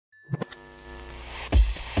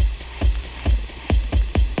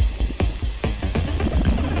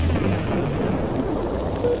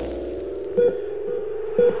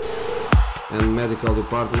medical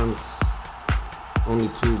department, only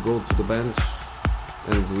two go to the bench,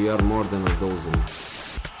 and we are more than a dozen.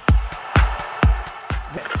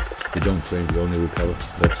 You don't train, you only recover.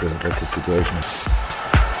 That's a situation.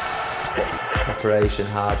 Preparation,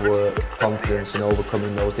 hard work, confidence in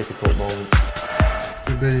overcoming those difficult moments.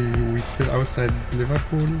 Today we still outside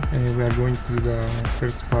Liverpool and we are going to the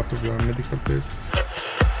first part of the medical test.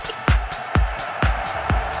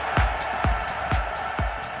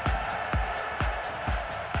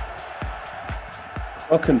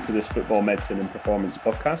 Welcome to this Football Medicine and Performance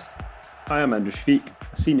podcast. I am Andrew Shafiq,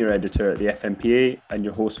 a senior editor at the FMPA and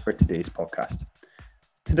your host for today's podcast.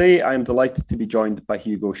 Today I am delighted to be joined by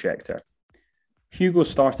Hugo Schechter. Hugo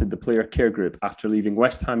started the player care group after leaving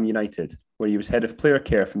West Ham United, where he was head of player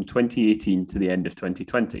care from 2018 to the end of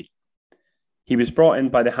 2020. He was brought in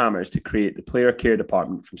by the Hammers to create the player care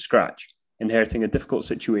department from scratch, inheriting a difficult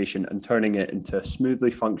situation and turning it into a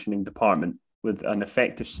smoothly functioning department with an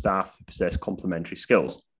effective staff who possess complementary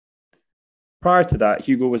skills. Prior to that,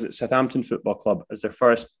 Hugo was at Southampton Football Club as their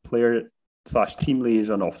first player/team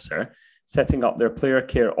liaison officer, setting up their player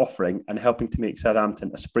care offering and helping to make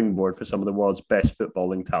Southampton a springboard for some of the world's best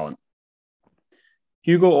footballing talent.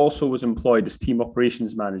 Hugo also was employed as team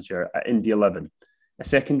operations manager at Indy 11, a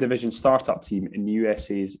second division startup team in the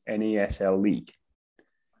USA's NASL League.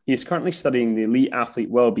 He is currently studying the Elite Athlete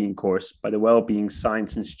Wellbeing course by the Wellbeing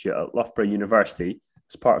Science Institute at Loughborough University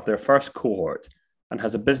as part of their first cohort, and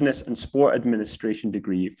has a business and sport administration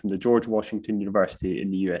degree from the George Washington University in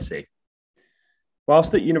the USA.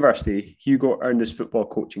 Whilst at university, Hugo earned his football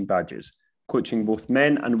coaching badges, coaching both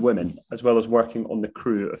men and women, as well as working on the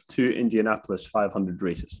crew of 2 Indianapolis 500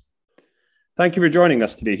 races. Thank you for joining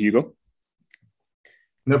us today, Hugo.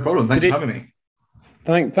 No problem. Thanks for having me.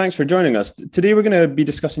 Thanks for joining us. Today, we're going to be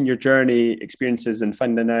discussing your journey, experiences, and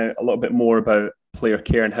finding out a little bit more about player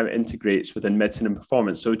care and how it integrates within medicine and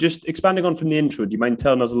performance. So just expanding on from the intro, do you mind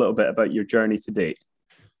telling us a little bit about your journey to date?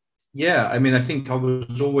 Yeah, I mean, I think I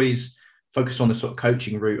was always focused on the sort of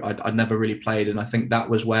coaching route. I'd never really played. And I think that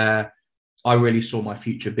was where I really saw my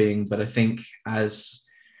future being. But I think as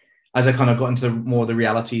I kind of got into more of the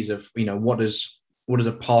realities of, you know, what does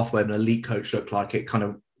a pathway of an elite coach look like, it kind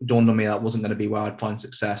of dawned on me that wasn't going to be where I'd find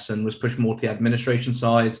success, and was pushed more to the administration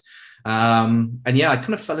side. And yeah, I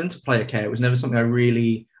kind of fell into player care. It was never something I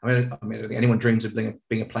really, I don't think anyone dreams of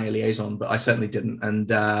being a player liaison, but I certainly didn't. And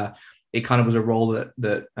it kind of was a role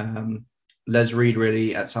that Les Reed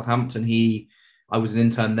really at Southampton, I was an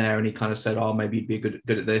intern there, and he kind of said, oh, maybe you'd be good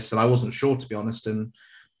at this. And I wasn't sure, to be honest. And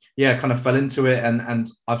yeah, kind of fell into it. And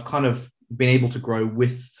I've kind of been able to grow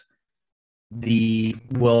with the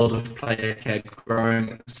world of player care growing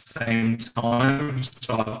at the same time.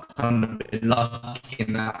 So I've kind of been lucky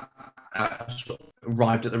in that I sort of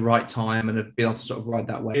arrived at the right time and have been able to sort of ride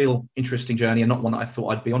that way. Real interesting journey, and not one that I thought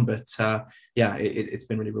I'd be on, but yeah, it's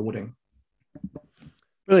been really rewarding.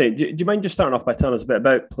 Brilliant. Do you mind just starting off by telling us a bit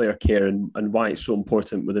about player care and why it's so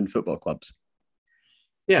important within football clubs?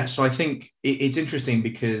 Yeah, so I think it's interesting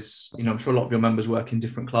because, you know, I'm sure a lot of your members work in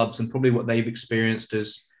different clubs, and probably what they've experienced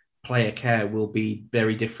as player care will be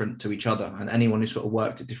very different to each other. And anyone who sort of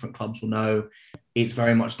worked at different clubs will know it's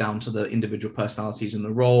very much down to the individual personalities in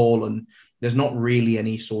the role. And there's not really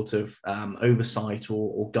any sort of oversight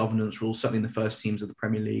or governance rules, certainly in the first teams of the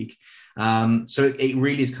Premier League. So it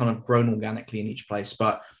really is kind of grown organically in each place.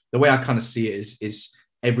 But the way I kind of see it is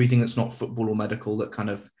everything that's not football or medical that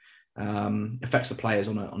kind of affects the players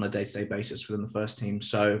on a day-to-day basis within the first team.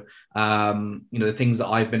 So, you know, the things that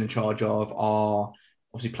I've been in charge of are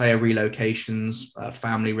obviously player relocations,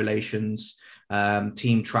 family relations,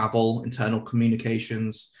 team travel, internal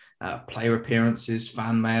communications, player appearances,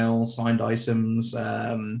 fan mail, signed items,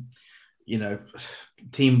 you know,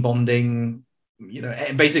 team bonding, you know,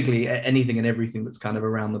 basically anything and everything that's kind of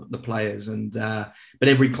around the players. And but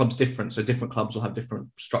every club's different, so different clubs will have different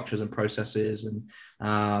structures and processes. And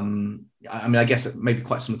I mean, I guess it may be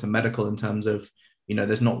quite similar to medical in terms of, you know,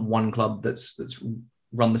 there's not one club that's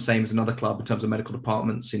run the same as another club in terms of medical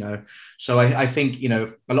departments, you know. So I think, you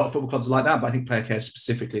know, a lot of football clubs are like that, but I think player care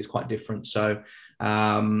specifically is quite different. So, you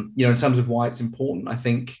know, in terms of why it's important, I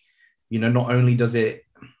think, you know, not only does it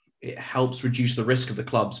helps reduce the risk of the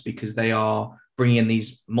clubs because they are bringing in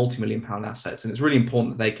these multi-million-pound assets, and it's really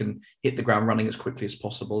important that they can hit the ground running as quickly as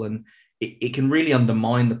possible. And it can really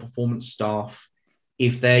undermine the performance staff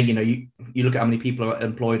if they're, you know, you look at how many people are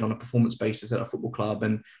employed on a performance basis at a football club,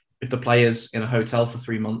 and if the player's in a hotel for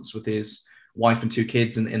 3 months with his wife and 2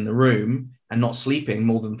 kids in the room and not sleeping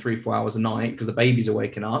more than 3-4 hours a night because the babies are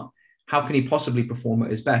waking up, how can he possibly perform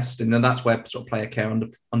at his best? And then that's where sort of player care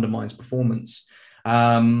undermines performance.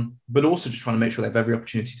 but also just trying to make sure they have every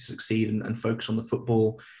opportunity to succeed and focus on the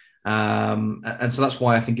football. And so that's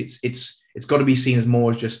why I think it's got to be seen as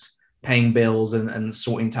more as just paying bills and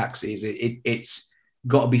sorting taxis. It's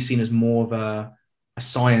got to be seen as more of a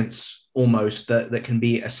science almost that can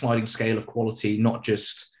be a sliding scale of quality, not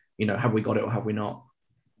just, have we got it or have we not?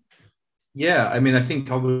 Yeah, I mean, I think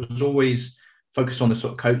I was always focused on the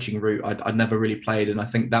sort of coaching route. I'd never really played, and I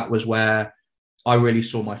think that was where I really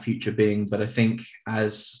saw my future being. But I think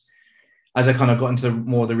as I kind of got into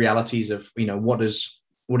more of the realities of, what does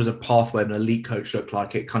a pathway of an elite coach look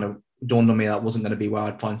like, it kind of dawned on me that wasn't going to be where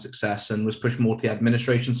I'd find success, and was pushed more to the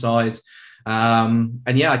administration side. And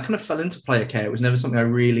yeah, I kind of fell into player care. It was never something I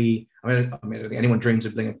really, I mean, I don't think anyone dreams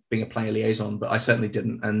of being a player liaison, but I certainly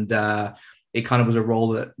didn't. And it kind of was a role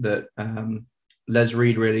that Les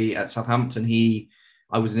Reed really at Southampton,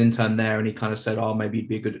 I was an intern there, and he kind of said, oh, maybe you'd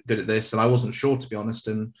be good at this. And I wasn't sure, to be honest.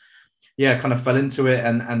 And yeah, kind of fell into it.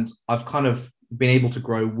 And I've kind of been able to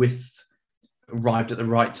grow arrived at the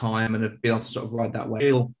right time and have been able to sort of ride that way.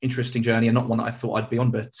 Real interesting journey, and not one that I thought I'd be on,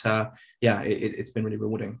 but yeah, it's been really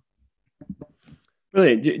rewarding.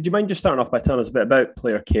 Brilliant. Do you mind just starting off by telling us a bit about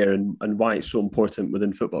player care and why it's so important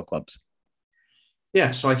within football clubs?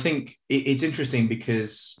 Yeah, so I think it's interesting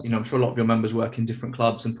because, I'm sure a lot of your members work in different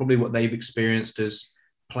clubs, and probably what they've experienced as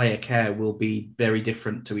player care will be very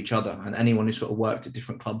different to each other. And anyone who sort of worked at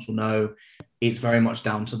different clubs will know it's very much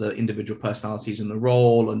down to the individual personalities in the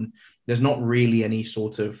role. And there's not really any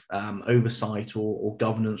sort of oversight or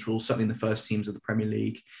governance rules, certainly in the first teams of the Premier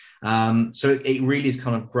League. So it really is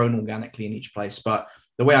kind of grown organically in each place. But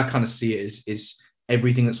the way I kind of see it is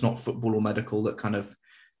everything that's not football or medical that kind of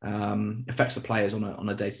affects the players on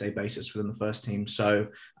a day-to-day basis within the first team. So,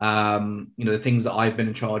 the things that I've been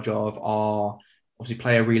in charge of are obviously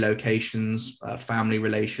player relocations, family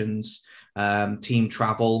relations, team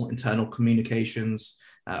travel, internal communications,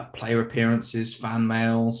 player appearances, fan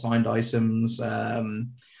mail, signed items,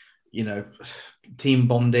 team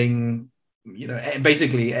bonding,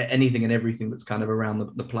 basically anything and everything that's kind of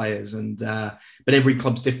around the players. And but every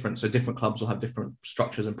club's different, so different clubs will have different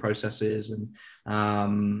structures and processes.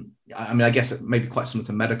 And I guess it may be quite similar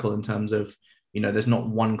to medical in terms of there's not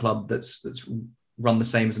one club that's run the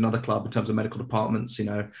same as another club in terms of medical departments.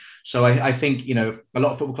 So I think a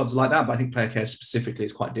lot of football clubs are like that, but I think player care specifically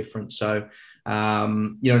is quite different. So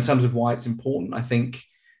in terms of why it's important, I think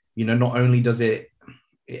not only does it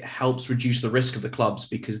helps reduce the risk of the clubs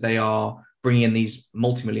because they are bringing in these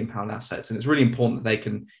multi-million-pound assets, and it's really important that they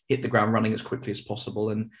can hit the ground running as quickly as possible.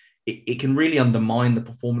 And it can really undermine the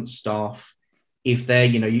performance staff if they're,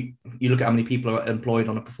 you look at how many people are employed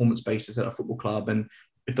on a performance basis at a football club, and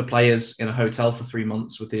if the player's in a hotel for 3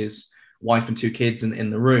 months with his wife and 2 kids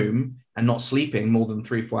in the room and not sleeping more than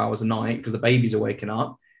 3-4 hours a night because the babies are waking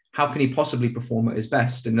up, how can he possibly perform at his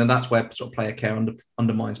best? And then that's where sort of player care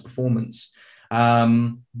undermines performance.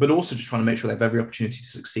 But also just trying to make sure they have every opportunity to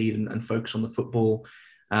succeed and focus on the football.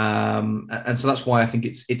 And so that's why I think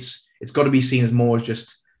it's got to be seen as more as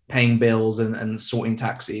just paying bills and sorting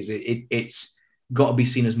taxis. It's got to be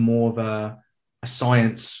seen as more of a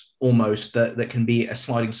science almost that can be a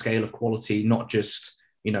sliding scale of quality, not just,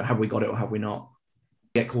 have we got it or have we not?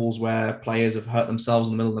 Get calls where players have hurt themselves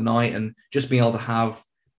in the middle of the night, and just being able to have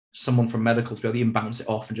someone from medical to be able to even bounce it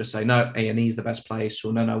off and just say, no, A&E is the best place,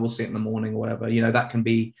 or no, we'll see it in the morning or whatever. That can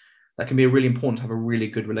be really important to have a really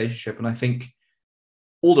good relationship. And I think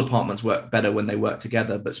all departments work better when they work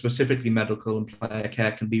together, but specifically medical and player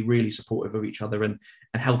care can be really supportive of each other and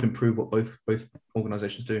help improve what both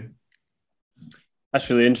organisations do. That's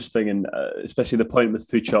really interesting, and especially the point with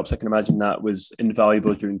food shops. I can imagine that was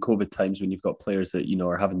invaluable during COVID times when you've got players that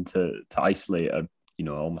are having to isolate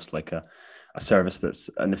almost like a service that's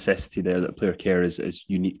a necessity there, that player care is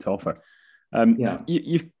unique to offer.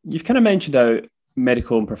 You've kind of mentioned how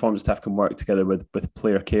medical and performance staff can work together with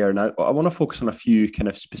player care. Now, I want to focus on a few kind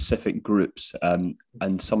of specific groups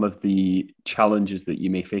and some of the challenges that you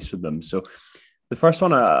may face with them. So the first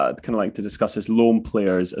one I'd kind of like to discuss is loan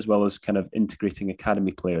players, as well as kind of integrating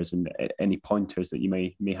academy players, and any pointers that you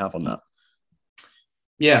may have on that.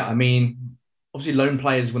 Yeah, I mean, obviously loan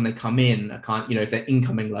players, when they come in, if they're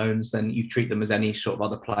incoming loans, then you treat them as any sort of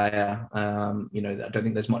other player. I don't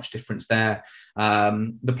think there's much difference there.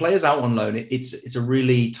 The players out on loan, it's a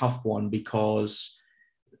really tough one because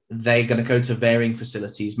they're going to go to varying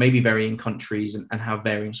facilities, maybe varying countries, and have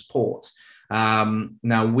varying support.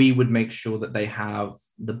 Now, we would make sure that they have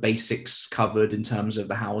the basics covered in terms of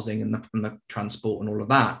the housing and the transport and all of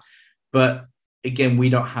that. But again, we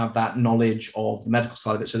don't have that knowledge of the medical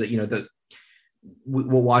side of it, so that,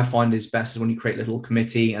 what I find is best is when you create a little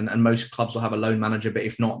committee, and most clubs will have a loan manager, but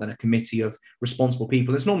if not, then a committee of responsible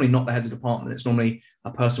people. It's normally not the heads of department. It's normally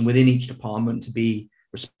a person within each department to be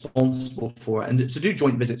responsible for it. And to do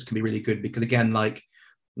joint visits can be really good because, again, like,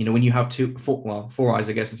 you know, when you have four eyes,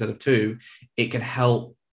 I guess, instead of two, it can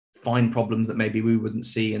help find problems that maybe we wouldn't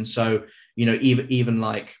see. And so, you know, even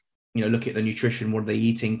like, you know, look at the nutrition. What are they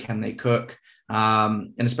eating? Can they cook?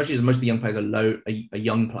 And especially as most of the young players are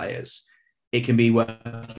young players, it can be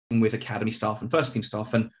working with academy staff and first team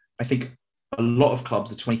staff. And I think a lot of clubs,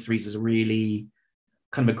 the 23s is a really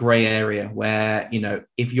kind of a gray area where, you know,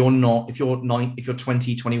 if you're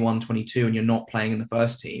 20, 21, 22 and you're not playing in the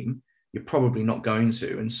first team, you're probably not going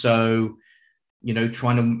to. And so, you know,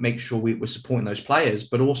 trying to make sure we're supporting those players,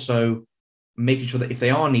 but also making sure that if they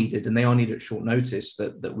are needed and they are needed at short notice,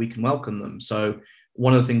 that we can welcome them. So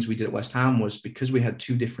one of the things we did at West Ham was, because we had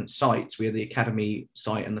two different sites, we had the academy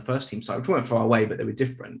site and the first team site, which weren't far away, but they were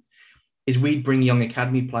different, is we'd bring young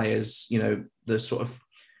academy players, you know, the sort of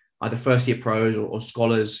either first year pros or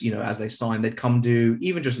scholars, you know, as they sign, they'd come do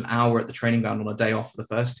even just an hour at the training ground on a day off for the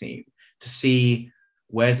first team to see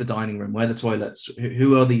where's the dining room, where are the toilets,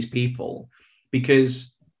 who are these people?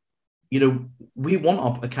 Because, you know, we want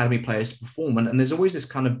our academy players to perform. And there's always this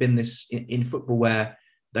kind of been this in football where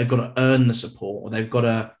they've got to earn the support, or they've got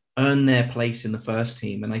to earn their place in the first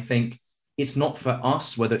team. And I think it's not for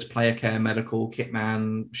us, whether it's player care, medical,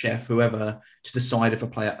 kitman, chef, whoever, to decide if a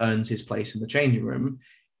player earns his place in the changing room.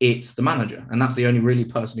 It's the manager. And that's the only really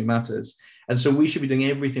person who matters. And so we should be doing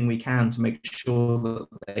everything we can to make sure that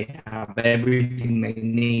they have everything they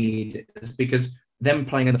need, because them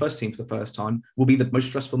playing in the first team for the first time will be the most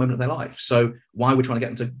stressful moment of their life. So why we're trying to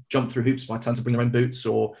get them to jump through hoops by trying to bring their own boots,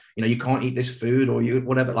 or, you know, you can't eat this food, or you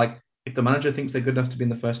whatever. Like, if the manager thinks they're good enough to be in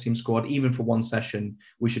the first team squad, even for one session,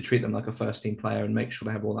 we should treat them like a first team player and make sure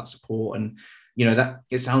they have all that support. And, you know, that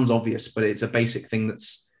it sounds obvious, but it's a basic thing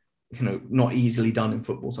that's, you know, not easily done in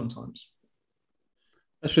football sometimes.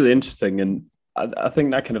 That's really interesting. And I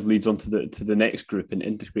think that kind of leads on to the next group in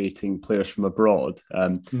integrating players from abroad.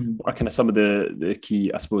 What are kind of some of the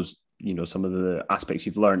key, I suppose, you know, some of the aspects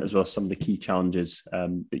you've learned, as well as some of the key challenges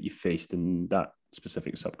that you've faced in that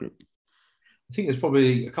specific subgroup? I think there's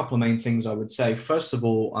probably a couple of main things I would say. First of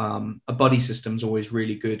all, a buddy system is always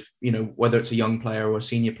really good, you know, whether it's a young player or a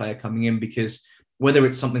senior player coming in, because whether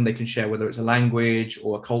it's something they can share, whether it's a language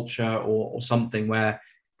or a culture or something where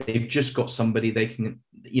they've just got somebody they can,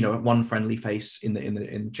 you know, one friendly face in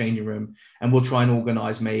the changing room, and we'll try and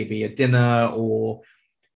organize maybe a dinner, or,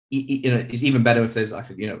 you know, it's even better if there's like,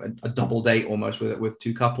 you know, a double date almost with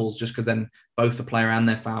two couples, just because then both the player and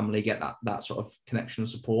their family get that sort of connection and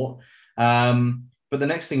support. But the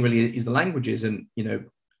next thing really is the languages. And, you know,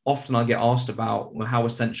 often I get asked about, well, how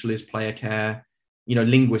essential is player care, you know,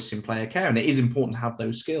 linguists in player care. And it is important to have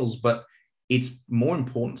those skills, but it's more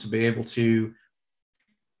important to be able to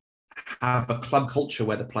have a club culture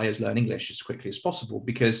where the players learn English as quickly as possible.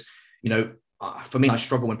 Because, you know, for me, I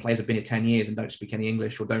struggle when players have been here 10 years and don't speak any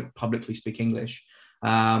English or don't publicly speak English.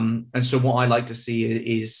 And so what I like to see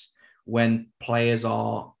is when players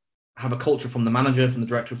have a culture from the manager, from the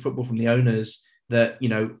director of football, from the owners, that, you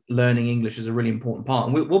know, learning English is a really important part.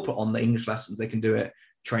 And we'll put on the English lessons. They can do it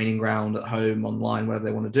training ground, at home, online, whatever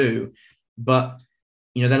they want to do. But,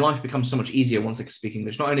 you know, their life becomes so much easier once they can speak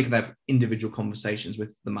English. Not only can they have individual conversations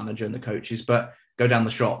with the manager and the coaches, but go down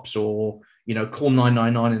the shops, or, you know, call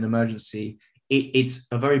 999 in emergency. It's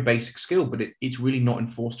a very basic skill, but it's really not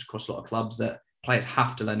enforced across a lot of clubs that players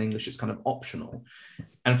have to learn English. It's kind of optional.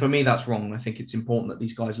 And for me, that's wrong. I think it's important that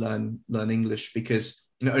these guys learn English, because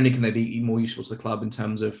not only can they be more useful to the club in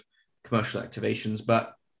terms of commercial activations,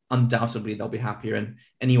 but undoubtedly they'll be happier. And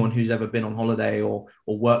anyone who's ever been on holiday or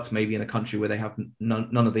worked maybe in a country where they have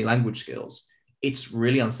none of the language skills, it's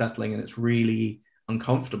really unsettling and it's really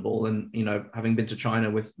uncomfortable. And, you know, having been to China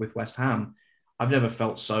with West Ham, I've never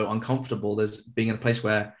felt so uncomfortable as being in a place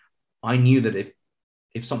where I knew that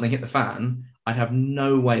if something hit the fan, I'd have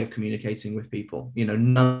no way of communicating with people, you know,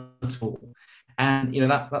 none at all. And, you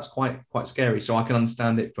know, that's quite scary. So I can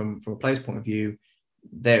understand it from a player's point of view.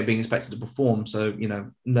 They're being expected to perform. So, you know,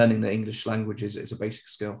 learning the English language is a basic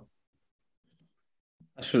skill.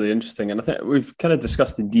 That's really interesting. And I think we've kind of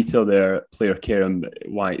discussed in detail there player care and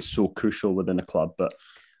why it's so crucial within a club. But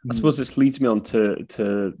I suppose this leads me on to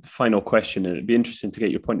the final question, and it'd be interesting to get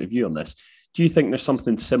your point of view on this. Do you think there's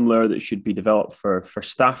something similar that should be developed for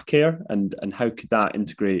staff care, and how could that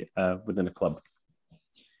integrate within a club?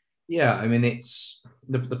 Yeah, I mean, there's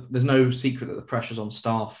no secret that the pressures on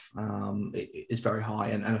staff is very high.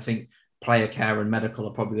 And I think player care and medical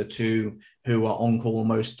are probably the two who are on call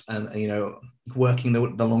most and, you know, working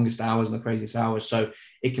the longest hours and the craziest hours. So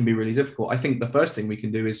it can be really difficult. I think the first thing we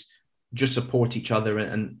can do is just support each other,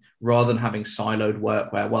 and rather than having siloed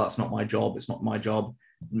work where, well, that's not my job, it's not my job,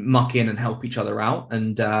 muck in and help each other out.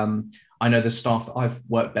 And I know the staff that I've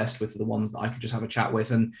worked best with are the ones that I could just have a chat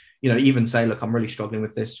with and, you know, even say, look, I'm really struggling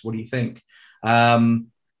with this. What do you think?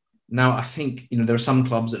 Now, I think, you know, there are some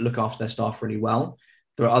clubs that look after their staff really well.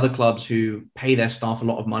 There are other clubs who pay their staff a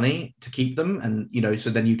lot of money to keep them. And, you know, so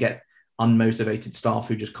then you get unmotivated staff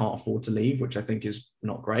who just can't afford to leave, which I think is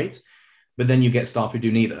not great. But then you get staff who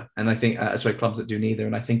do neither. And I think, clubs that do neither.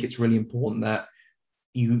 And I think it's really important that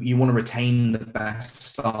you want to retain the best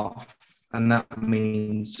staff. And that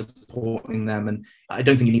means supporting them. And I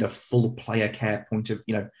don't think you need a full player care point of,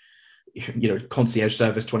 you know, concierge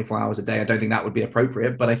service 24 hours a day. I don't think that would be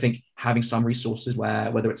appropriate, but I think having some resources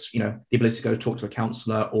whether it's, you know, the ability to go talk to a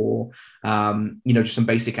counsellor or, you know, just some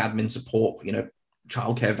basic admin support, you know,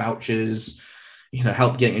 childcare vouchers, you know,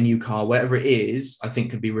 help getting a new car, whatever it is, I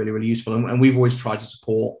think could be really, really useful. And we've always tried to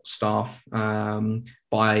support staff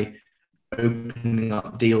by opening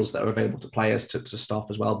up deals that are available to players to staff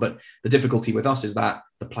as well. But the difficulty with us is that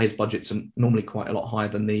the players' budgets are normally quite a lot higher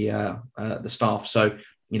than the staff. So,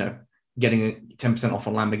 you know, getting a 10% off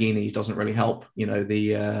on Lamborghinis doesn't really help, you know,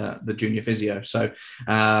 the junior physio. So,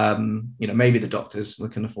 you know, maybe the doctors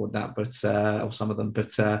can afford that, but or some of them.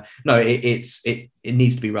 But no, it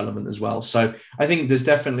needs to be relevant as well. So I think there's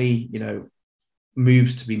definitely, you know,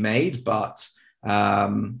 moves to be made, but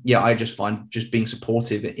I just find just being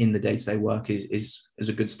supportive in the day-to-day work is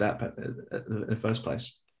a good step in the first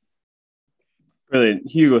place.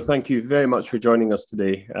 Brilliant. Hugo, thank you very much for joining us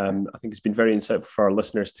today. I think it's been very insightful for our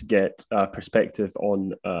listeners to get a perspective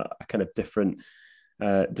on a kind of different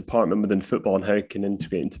department within football and how it can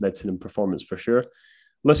integrate into medicine and performance for sure.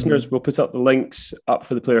 Listeners, we'll put up the links up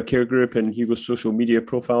for the player care group and Hugo's social media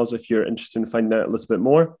profiles if you're interested in finding out a little bit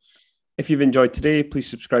more. If you've enjoyed today, please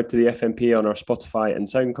subscribe to the FMPA on our Spotify and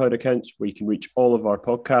SoundCloud accounts where you can reach all of our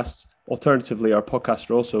podcasts. Alternatively, our podcasts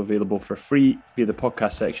are also available for free via the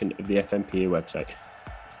podcast section of the FMPA website.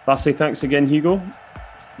 Lastly, thanks again, Hugo.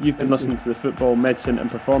 You've been listening to the Football, Medicine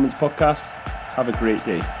and Performance podcast. Have a great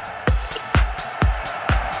day.